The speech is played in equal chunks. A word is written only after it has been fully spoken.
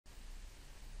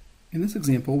In this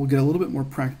example, we'll get a little bit more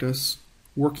practice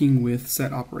working with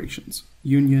set operations,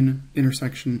 union,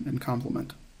 intersection, and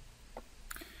complement.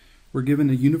 We're given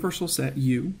a universal set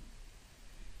U,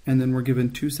 and then we're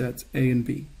given two sets A and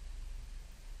B.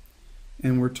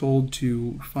 And we're told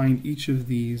to find each of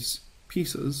these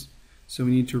pieces, so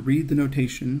we need to read the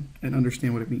notation and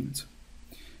understand what it means.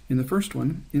 In the first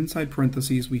one, inside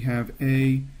parentheses, we have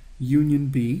A union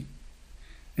B,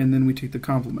 and then we take the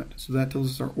complement. So that tells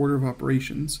us our order of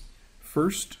operations.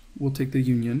 First, we'll take the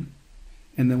union,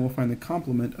 and then we'll find the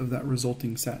complement of that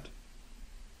resulting set.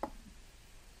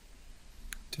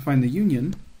 To find the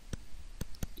union,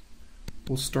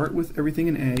 we'll start with everything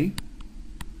in A,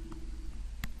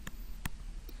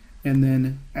 and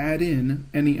then add in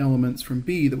any elements from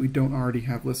B that we don't already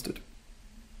have listed,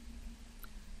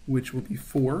 which will be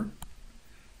 4.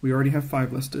 We already have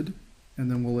 5 listed, and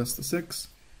then we'll list the 6,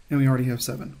 and we already have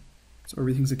 7. So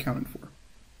everything's accounted for.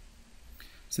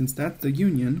 Since that's the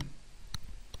union,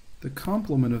 the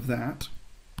complement of that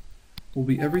will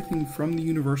be everything from the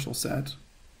universal set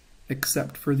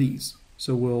except for these.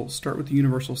 So we'll start with the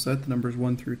universal set, the numbers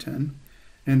 1 through 10,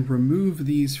 and remove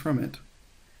these from it.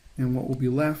 And what will be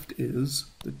left is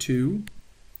the 2,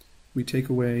 we take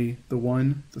away the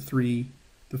 1, the 3,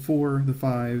 the 4, the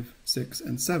 5, 6,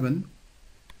 and 7,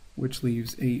 which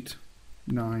leaves 8,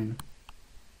 9,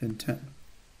 and 10.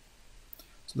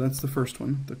 So that's the first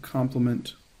one, the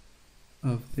complement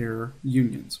of their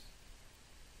unions.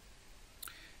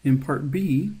 In part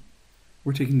B,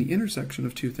 we're taking the intersection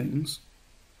of two things,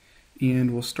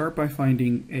 and we'll start by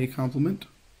finding A complement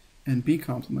and B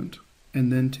complement,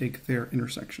 and then take their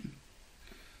intersection.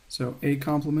 So A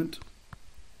complement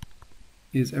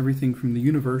is everything from the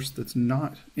universe that's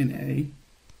not in A.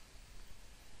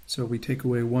 So we take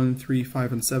away 1, 3,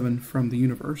 5, and 7 from the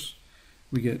universe.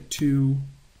 We get 2,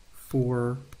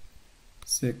 4,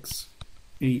 6,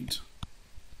 8,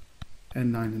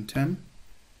 and 9 and 10.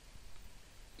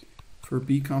 For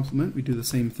B complement, we do the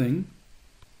same thing.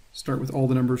 Start with all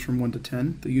the numbers from 1 to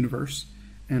 10, the universe,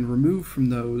 and remove from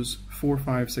those 4,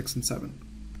 5, 6, and 7.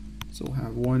 So we'll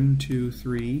have 1, 2,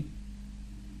 3,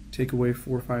 take away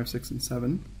 4, 5, 6, and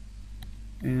 7,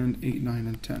 and 8, 9,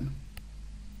 and 10.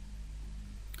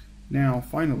 Now,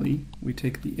 finally, we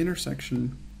take the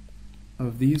intersection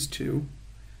of these two,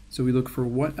 so we look for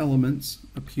what elements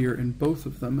appear in both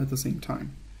of them at the same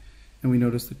time. And we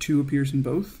notice the 2 appears in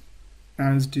both,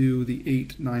 as do the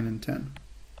 8, 9, and 10.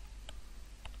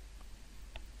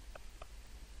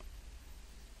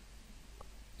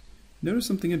 Notice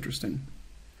something interesting.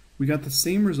 We got the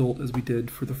same result as we did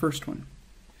for the first one.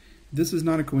 This is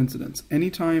not a coincidence.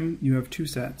 Anytime you have two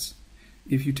sets,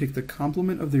 if you take the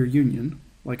complement of their union,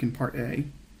 like in part A,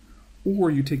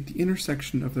 or you take the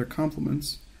intersection of their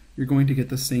complements, you're going to get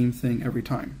the same thing every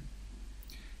time.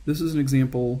 This is an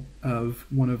example of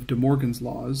one of De Morgan's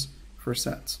laws for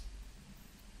sets.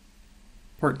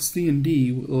 Parts C and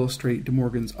D will illustrate De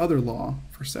Morgan's other law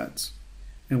for sets,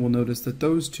 and we'll notice that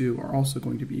those two are also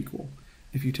going to be equal.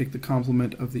 If you take the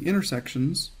complement of the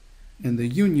intersections and the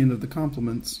union of the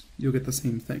complements, you'll get the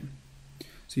same thing.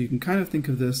 So you can kind of think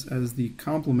of this as the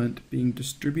complement being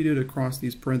distributed across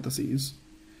these parentheses,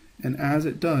 and as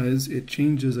it does, it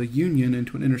changes a union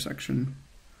into an intersection,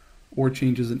 or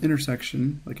changes an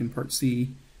intersection, like in part C,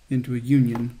 into a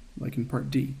union, like in part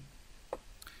D.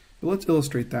 But let's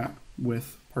illustrate that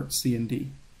with parts C and D.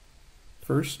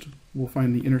 First, we'll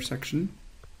find the intersection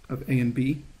of A and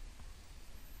B,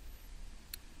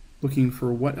 looking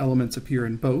for what elements appear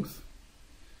in both.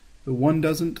 The 1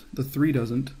 doesn't, the 3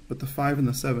 doesn't, but the 5 and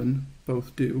the 7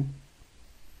 both do.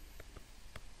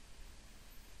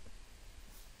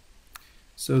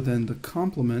 So then the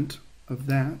complement of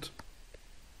that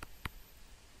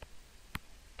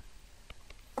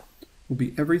will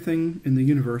be everything in the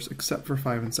universe except for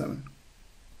 5 and 7.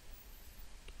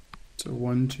 So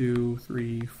 1, 2,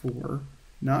 3, 4,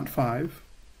 not 5,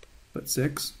 but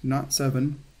 6, not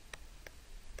 7,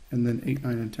 and then 8,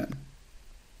 9, and 10.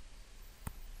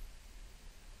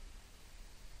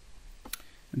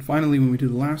 And finally, when we do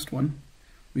the last one,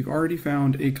 we've already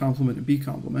found A complement and B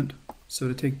complement. So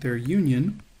to take their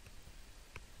union,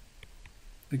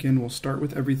 again, we'll start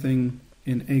with everything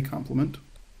in A complement.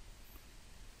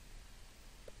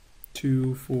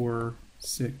 2, 4,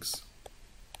 6,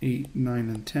 8, 9,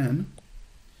 and 10.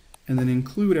 And then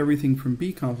include everything from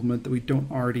B complement that we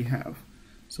don't already have.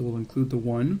 So we'll include the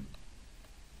 1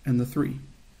 and the 3.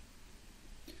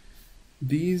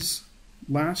 These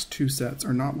last two sets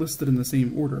are not listed in the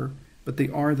same order, but they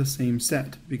are the same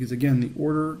set, because again, the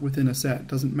order within a set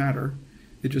doesn't matter,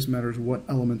 it just matters what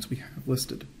elements we have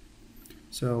listed.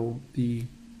 So the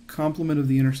complement of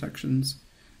the intersections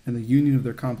and the union of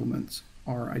their complements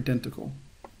are identical.